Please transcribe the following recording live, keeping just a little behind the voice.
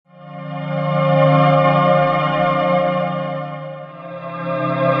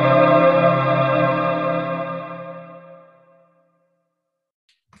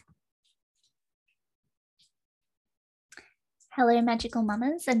Hello, Magical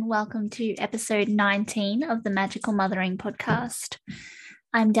Mamas, and welcome to episode 19 of the Magical Mothering podcast.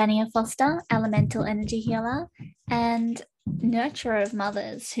 I'm Dania Foster, elemental energy healer and nurturer of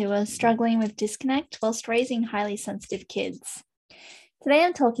mothers who are struggling with disconnect whilst raising highly sensitive kids. Today,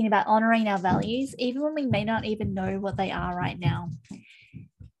 I'm talking about honoring our values, even when we may not even know what they are right now.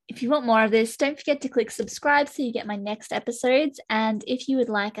 If you want more of this, don't forget to click subscribe so you get my next episodes. And if you would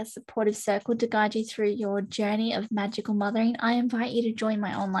like a supportive circle to guide you through your journey of magical mothering, I invite you to join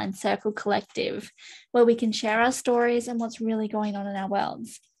my online circle collective, where we can share our stories and what's really going on in our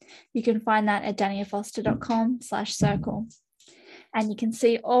worlds. You can find that at daniafoster.com/circle. And you can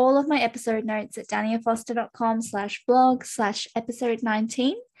see all of my episode notes at daniafoster.com/blog/episode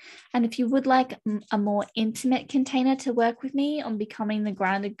 19. And if you would like a more intimate container to work with me on becoming the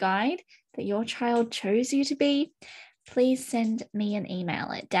grounded guide that your child chose you to be, please send me an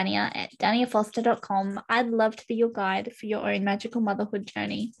email at dania@daniafoster.com. I'd love to be your guide for your own magical motherhood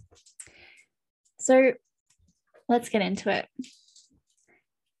journey. So let's get into it.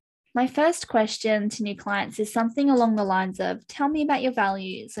 My first question to new clients is something along the lines of, tell me about your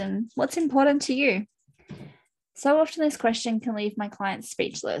values and what's important to you. So often this question can leave my clients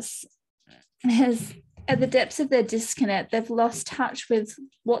speechless, as at the depths of their disconnect, they've lost touch with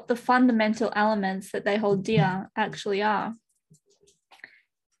what the fundamental elements that they hold dear actually are.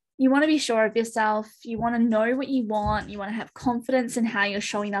 You want to be sure of yourself. You want to know what you want. You want to have confidence in how you're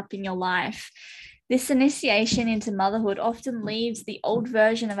showing up in your life. This initiation into motherhood often leaves the old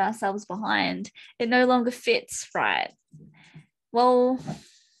version of ourselves behind. It no longer fits, right? Well,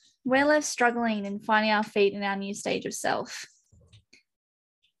 we're left struggling and finding our feet in our new stage of self.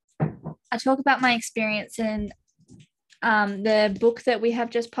 I talk about my experience in the book that we have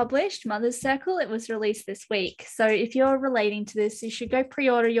just published, Mother's Circle. It was released this week. So if you're relating to this, you should go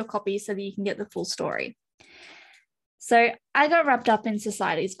pre-order your copy so that you can get the full story. So I got wrapped up in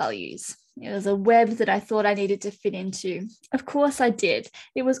society's values. It was a web that I thought I needed to fit into. Of course I did.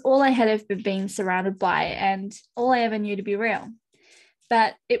 It was all I had ever been surrounded by and all I ever knew to be real.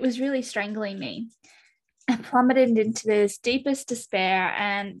 But it was really strangling me. I plummeted into this deepest despair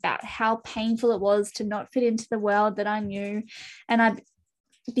and about how painful it was to not fit into the world that I knew. And I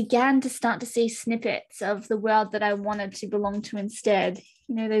began to start to see snippets of the world that I wanted to belong to instead.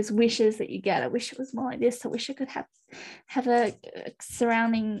 You know, those wishes that you get. I wish it was more like this. I wish I could have a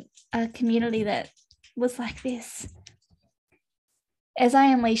surrounding community that was like this. As I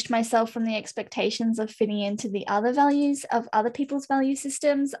unleashed myself from the expectations of fitting into the other values of other people's value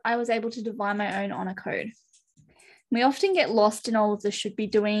systems, I was able to define my own honor code. We often get lost in all of the should be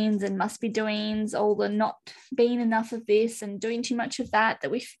doings and must be doings, all the not being enough of this and doing too much of that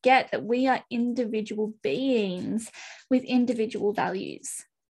we forget that we are individual beings with individual values.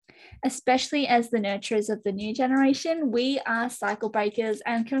 Especially as the nurturers of the new generation, we are cycle breakers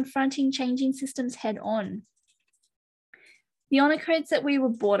and confronting changing systems head on. The honor codes that we were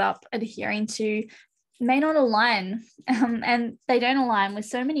brought up adhering to may not align, and they don't align with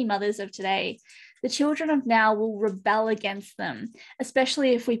so many mothers of today. The children of now will rebel against them,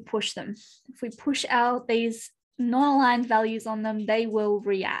 especially if we push them. If we push out these non-aligned values on them, they will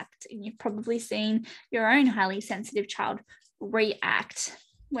react. And you've probably seen your own highly sensitive child react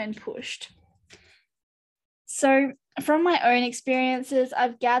when pushed. So from my own experiences,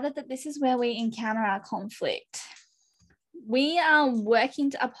 I've gathered that this is where we encounter our conflict. We are working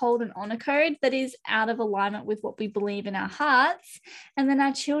to uphold an honor code that is out of alignment with what we believe in our hearts. And then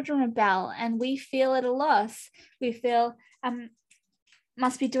our children rebel and we feel at a loss. We feel,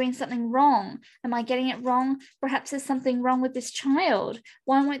 must be doing something wrong. Am I getting it wrong? Perhaps there's something wrong with this child.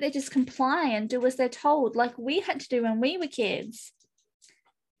 Why won't they just comply and do as they're told, like we had to do when we were kids?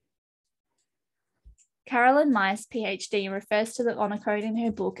 Carolyn Myers, PhD, refers to the honor code in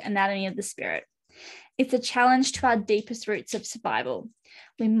her book, Anatomy of the Spirit. It's a challenge to our deepest roots of survival.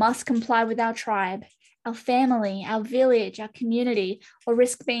 We must comply with our tribe, our family, our village, our community, or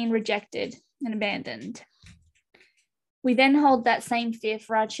risk being rejected and abandoned. We then hold that same fear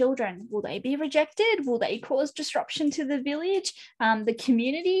for our children. Will they be rejected? Will they cause disruption to the village, the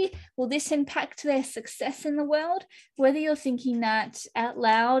community? Will this impact their success in the world? Whether you're thinking that out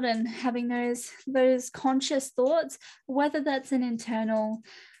loud and having those conscious thoughts, whether that's an internal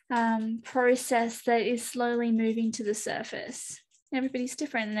process that is slowly moving to the surface. Everybody's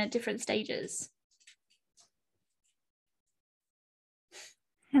different and at different stages.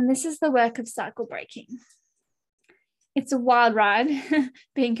 And this is the work of cycle breaking. It's a wild ride,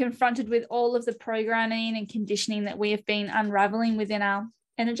 being confronted with all of the programming and conditioning that we have been unraveling within our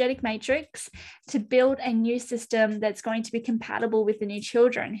energetic matrix to build a new system that's going to be compatible with the new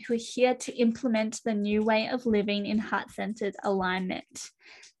children who are here to implement the new way of living in heart-centered alignment.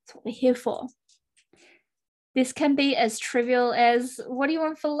 That's what we're here for. This can be as trivial as, what do you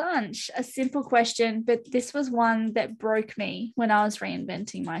want for lunch? A simple question, but this was one that broke me when I was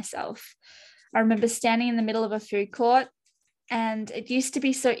reinventing myself. I remember standing in the middle of a food court, and it used to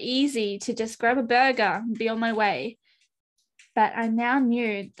be so easy to just grab a burger and be on my way. But I now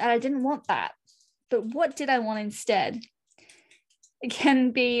knew that I didn't want that. But what did I want instead? It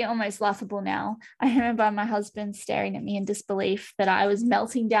can be almost laughable now. I remember my husband staring at me in disbelief that I was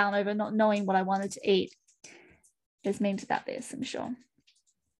melting down over not knowing what I wanted to eat. There's memes about this, I'm sure.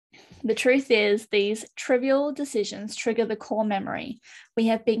 The truth is, these trivial decisions trigger the core memory. We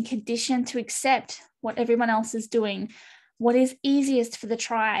have been conditioned to accept what everyone else is doing, what is easiest for the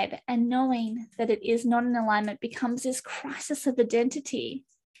tribe, and knowing that it is not in alignment becomes this crisis of identity.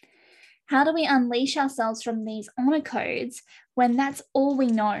 How do we unleash ourselves from these honor codes when that's all we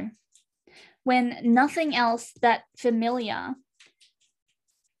know? When nothing else that familiar,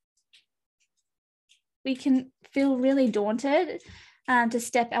 we can feel really daunted to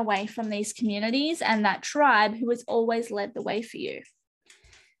step away from these communities and that tribe who has always led the way for you.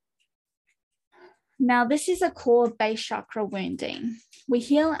 Now, this is a core base chakra wounding. We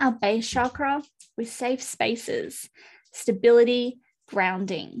heal our base chakra with safe spaces, stability,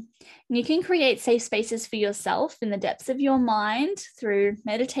 grounding. And you can create safe spaces for yourself in the depths of your mind through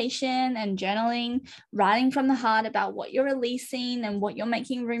meditation and journaling, writing from the heart about what you're releasing and what you're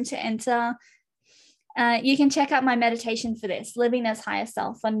making room to enter. You can check out my meditation for this, Living as Higher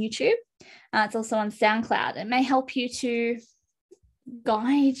Self, on YouTube. It's also on SoundCloud. It may help you to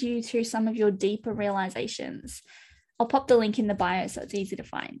guide you through some of your deeper realizations. I'll pop the link in the bio so it's easy to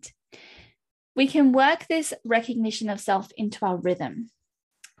find. We can work this recognition of self into our rhythm.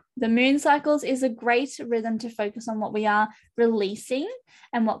 The moon cycles is a great rhythm to focus on what we are releasing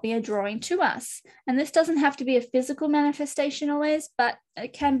and what we are drawing to us. And this doesn't have to be a physical manifestation always, but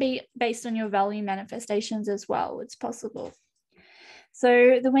it can be based on your value manifestations as well. It's possible.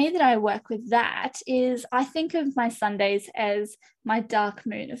 So the way that I work with that is I think of my Sundays as my dark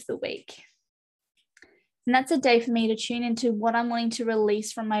moon of the week. And that's a day for me to tune into what I'm wanting to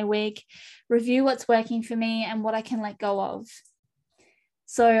release from my week, review what's working for me and what I can let go of.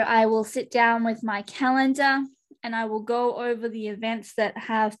 So I will sit down with my calendar and I will go over the events that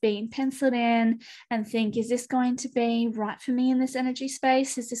have been penciled in and think, is this going to be right for me in this energy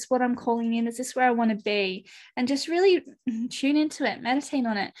space? Is this what I'm calling in? Is this where I want to be? And just really tune into it, meditate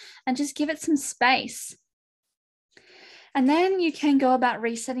on it, and just give it some space. And then you can go about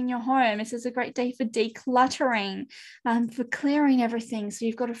resetting your home. This is a great day for decluttering, for clearing everything. So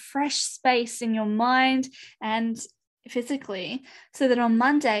you've got a fresh space in your mind and physically, so that on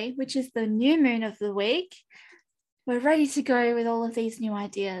Monday, which is the new moon of the week, we're ready to go with all of these new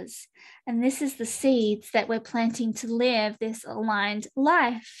ideas. And this is the seeds that we're planting to live this aligned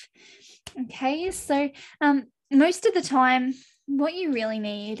life. Okay, so most of the time, what you really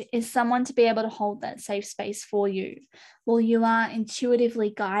need is someone to be able to hold that safe space for you while you are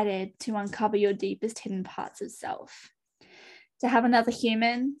intuitively guided to uncover your deepest hidden parts of self. To have another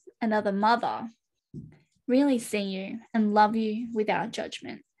human, another mother, really see you and love you without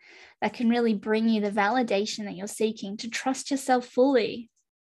judgment. That can really bring you the validation that you're seeking to trust yourself fully.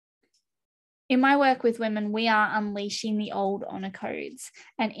 In my work with women, we are unleashing the old honor codes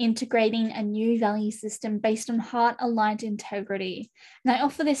and integrating a new value system based on heart-aligned integrity. And I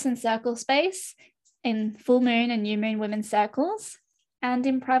offer this in circle space, in full moon and new moon women's circles, and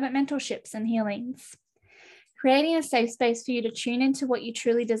in private mentorships and healings. Creating a safe space for you to tune into what you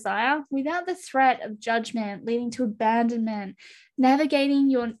truly desire without the threat of judgment leading to abandonment, navigating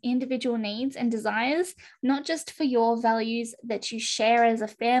your individual needs and desires, not just for your values that you share as a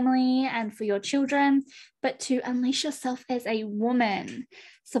family and for your children, but to unleash yourself as a woman,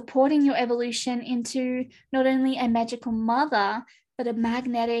 supporting your evolution into not only a magical mother, but a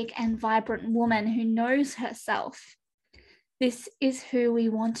magnetic and vibrant woman who knows herself. This is who we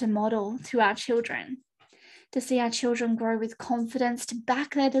want to model to our children. To see our children grow with confidence, to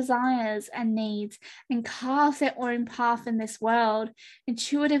back their desires and needs and carve their own path in this world,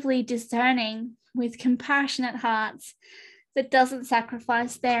 intuitively discerning with compassionate hearts that doesn't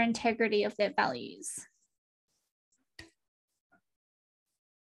sacrifice their integrity of their values.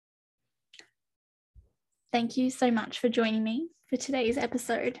 Thank you so much for joining me for today's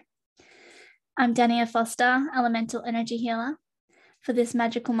episode. I'm Dania Foster, Elemental Energy Healer, for this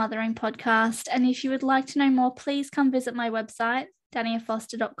Magical Mothering podcast. And if you would like to know more, please come visit my website,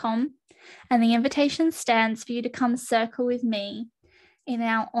 daniafoster.com. And the invitation stands for you to come circle with me in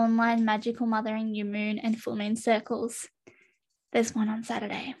our online magical mothering new moon and full moon circles. There's one on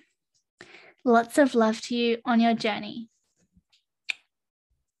Saturday. Lots of love to you on your journey.